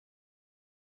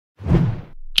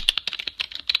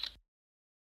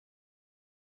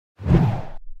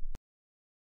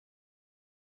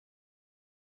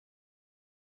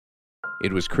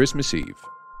It was Christmas Eve.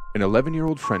 An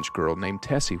 11-year-old French girl named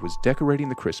Tessie was decorating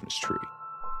the Christmas tree.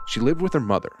 She lived with her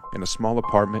mother in a small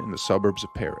apartment in the suburbs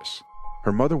of Paris.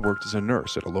 Her mother worked as a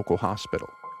nurse at a local hospital.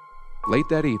 Late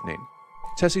that evening,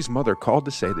 Tessie's mother called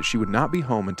to say that she would not be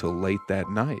home until late that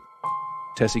night.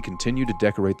 Tessie continued to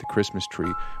decorate the Christmas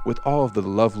tree with all of the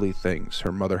lovely things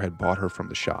her mother had bought her from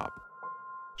the shop.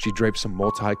 She draped some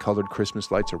multicolored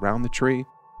Christmas lights around the tree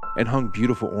and hung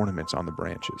beautiful ornaments on the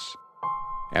branches.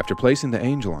 After placing the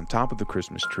angel on top of the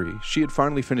Christmas tree, she had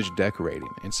finally finished decorating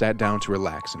and sat down to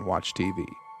relax and watch TV.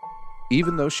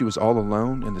 Even though she was all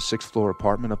alone in the 6th-floor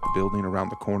apartment up the building around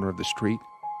the corner of the street,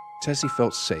 Tessie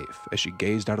felt safe as she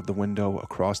gazed out of the window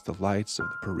across the lights of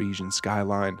the Parisian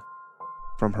skyline.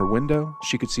 From her window,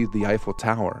 she could see the Eiffel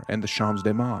Tower and the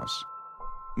Champs-de-Mars.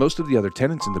 Most of the other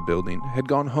tenants in the building had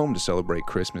gone home to celebrate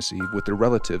Christmas Eve with their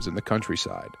relatives in the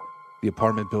countryside. The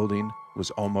apartment building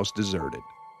was almost deserted.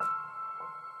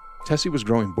 Tessie was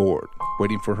growing bored,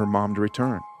 waiting for her mom to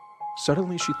return.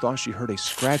 Suddenly, she thought she heard a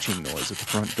scratching noise at the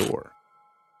front door.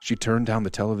 She turned down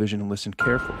the television and listened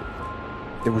carefully.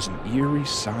 There was an eerie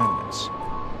silence.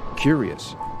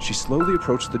 Curious, she slowly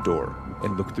approached the door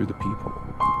and looked through the peephole.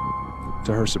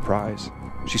 To her surprise,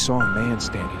 she saw a man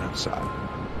standing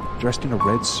outside, dressed in a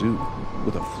red suit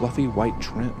with a fluffy white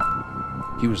trim.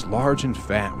 He was large and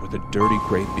fat with a dirty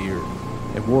gray beard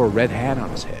and wore a red hat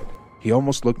on his head. He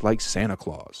almost looked like Santa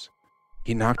Claus.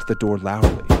 He knocked at the door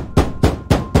loudly.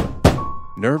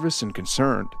 Nervous and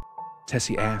concerned,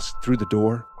 Tessie asked through the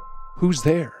door, "Who's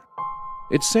there?"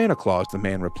 "It's Santa Claus," the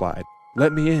man replied.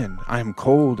 "Let me in. I am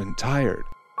cold and tired,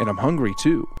 and I'm hungry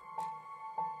too."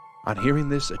 On hearing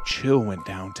this, a chill went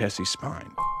down Tessie's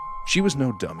spine. She was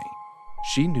no dummy.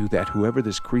 She knew that whoever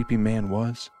this creepy man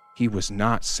was, he was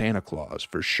not Santa Claus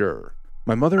for sure.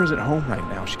 "My mother isn't home right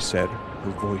now," she said,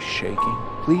 her voice shaking.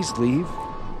 "Please leave."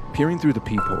 Peering through the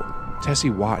peephole, Tessie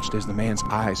watched as the man's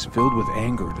eyes filled with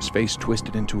anger and his face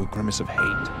twisted into a grimace of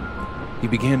hate. He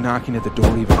began knocking at the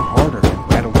door even harder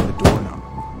and rattling the doorknob.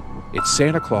 "It's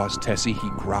Santa Claus, Tessie," he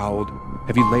growled.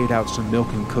 "Have you laid out some milk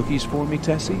and cookies for me,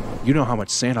 Tessie? You know how much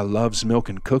Santa loves milk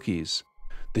and cookies."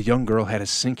 The young girl had a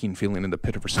sinking feeling in the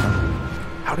pit of her stomach.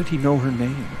 How did he know her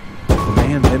name? The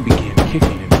man then began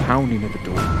kicking and pounding at the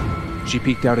door. She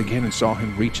peeked out again and saw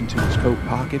him reach into his coat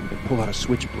pocket and pull out a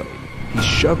switchblade. He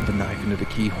shoved the knife into the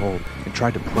keyhole and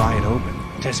tried to pry it open.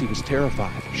 Tessie was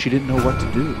terrified. She didn't know what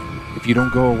to do. "If you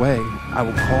don't go away, I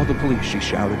will call the police," she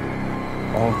shouted.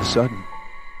 All of a sudden,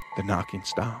 the knocking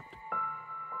stopped.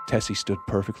 Tessie stood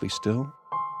perfectly still,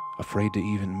 afraid to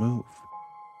even move.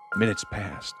 Minutes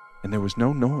passed, and there was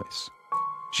no noise.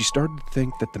 She started to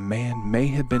think that the man may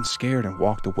have been scared and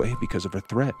walked away because of her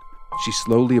threat. She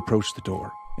slowly approached the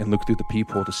door and looked through the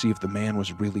peephole to see if the man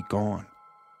was really gone.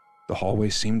 The hallway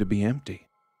seemed to be empty.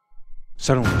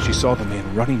 Suddenly, she saw the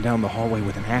man running down the hallway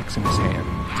with an axe in his hand.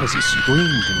 Tessie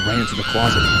screamed and ran to the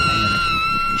closet in a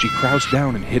panic. She crouched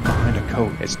down and hid behind a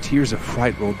coat as tears of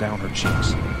fright rolled down her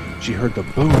cheeks. She heard the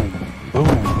boom,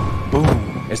 boom,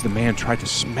 boom as the man tried to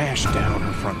smash down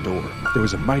her front door. There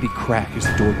was a mighty crack as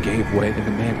the door gave way and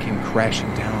the man came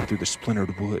crashing down through the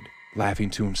splintered wood. Laughing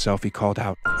to himself, he called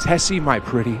out, "Tessie, my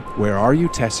pretty, where are you,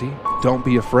 Tessie? Don't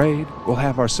be afraid. We'll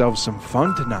have ourselves some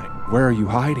fun tonight. Where are you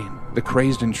hiding?" The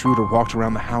crazed intruder walked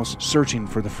around the house, searching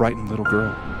for the frightened little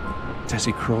girl.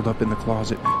 Tessie curled up in the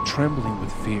closet, trembling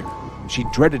with fear. She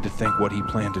dreaded to think what he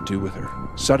planned to do with her.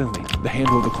 Suddenly, the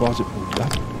handle of the closet moved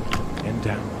up and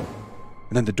down.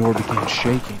 And then the door began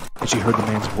shaking, and she heard the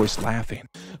man's voice laughing.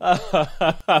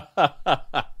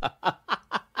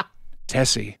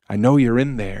 "Tessie, I know you're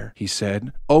in there," he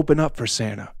said. "Open up for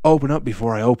Santa. Open up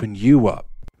before I open you up."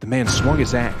 The man swung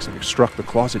his axe and struck the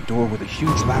closet door with a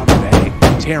huge loud bang,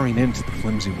 tearing into the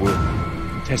flimsy wood.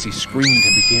 Tessie screamed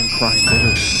and began crying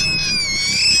bitterly.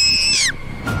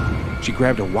 She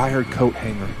grabbed a wired coat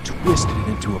hanger and twisted it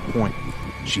into a point.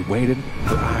 She waited,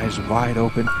 her eyes wide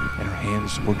open, and her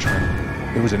hands were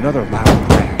trembling. There was another loud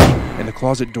crash, and the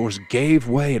closet doors gave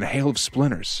way in a hail of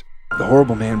splinters. The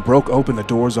horrible man broke open the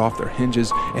doors off their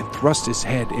hinges and thrust his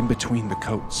head in between the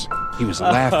coats. He was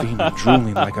laughing and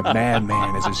drooling like a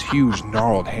madman as his huge,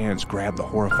 gnarled hands grabbed the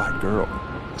horrified girl.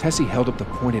 Tessie held up the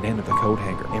pointed end of the coat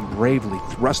hanger and bravely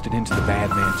thrust it into the bad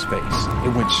man's face.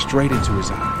 It went straight into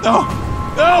his eye. "No!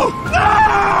 No!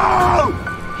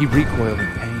 No!" He recoiled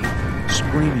in pain,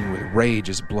 screaming with rage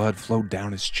as blood flowed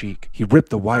down his cheek. He ripped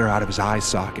the wire out of his eye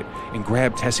socket and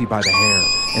grabbed Tessie by the hair,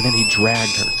 and then he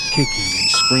dragged her, kicking and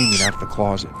screaming out of the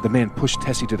closet. The man pushed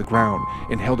Tessie to the ground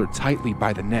and held her tightly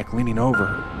by the neck, leaning over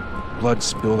her. Blood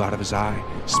spilled out of his eye,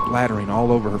 splattering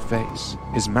all over her face.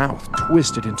 His mouth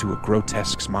twisted into a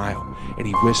grotesque smile, and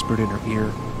he whispered in her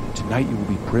ear, Tonight you will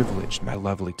be privileged, my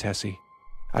lovely Tessie.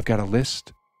 I've got a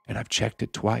list, and I've checked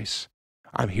it twice.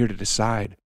 I'm here to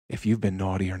decide if you've been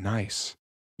naughty or nice.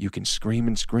 You can scream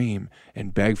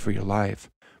and beg for your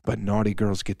life, but naughty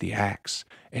girls get the axe,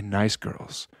 and nice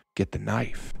girls get the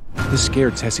knife. This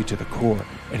scared Tessie to the core,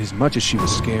 and as much as she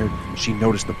was scared, she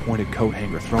noticed the pointed coat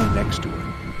hanger thrown next to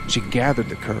her. She gathered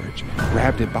the courage,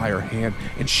 grabbed it by her hand,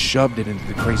 and shoved it into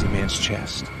the crazy man's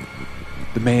chest.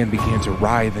 The man began to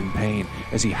writhe in pain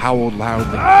as he howled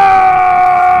loudly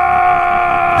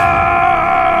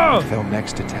and fell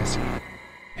next to Tessie.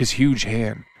 His huge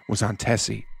hand was on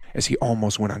Tessie as he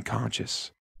almost went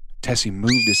unconscious. Tessie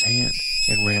moved his hand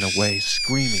and ran away,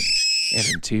 screaming and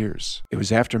in tears. It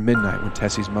was after midnight when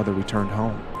Tessie's mother returned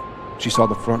home. She saw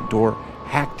the front door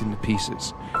hacked into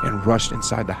pieces and rushed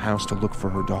inside the house to look for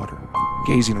her daughter.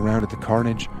 Gazing around at the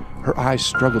carnage, her eyes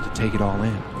struggled to take it all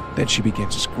in. Then she began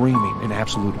screaming in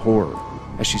absolute horror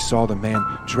as she saw the man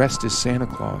dressed as Santa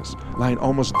Claus lying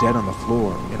almost dead on the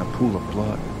floor in a pool of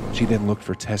blood. She then looked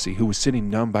for Tessie, who was sitting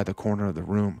numb by the corner of the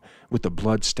room with the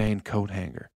blood-stained coat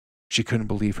hanger. She couldn't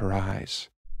believe her eyes,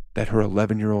 that her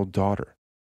 11-year-old daughter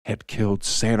had killed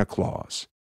Santa Claus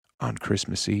on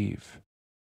Christmas Eve.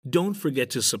 Don't forget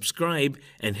to subscribe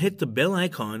and hit the bell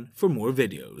icon for more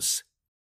videos.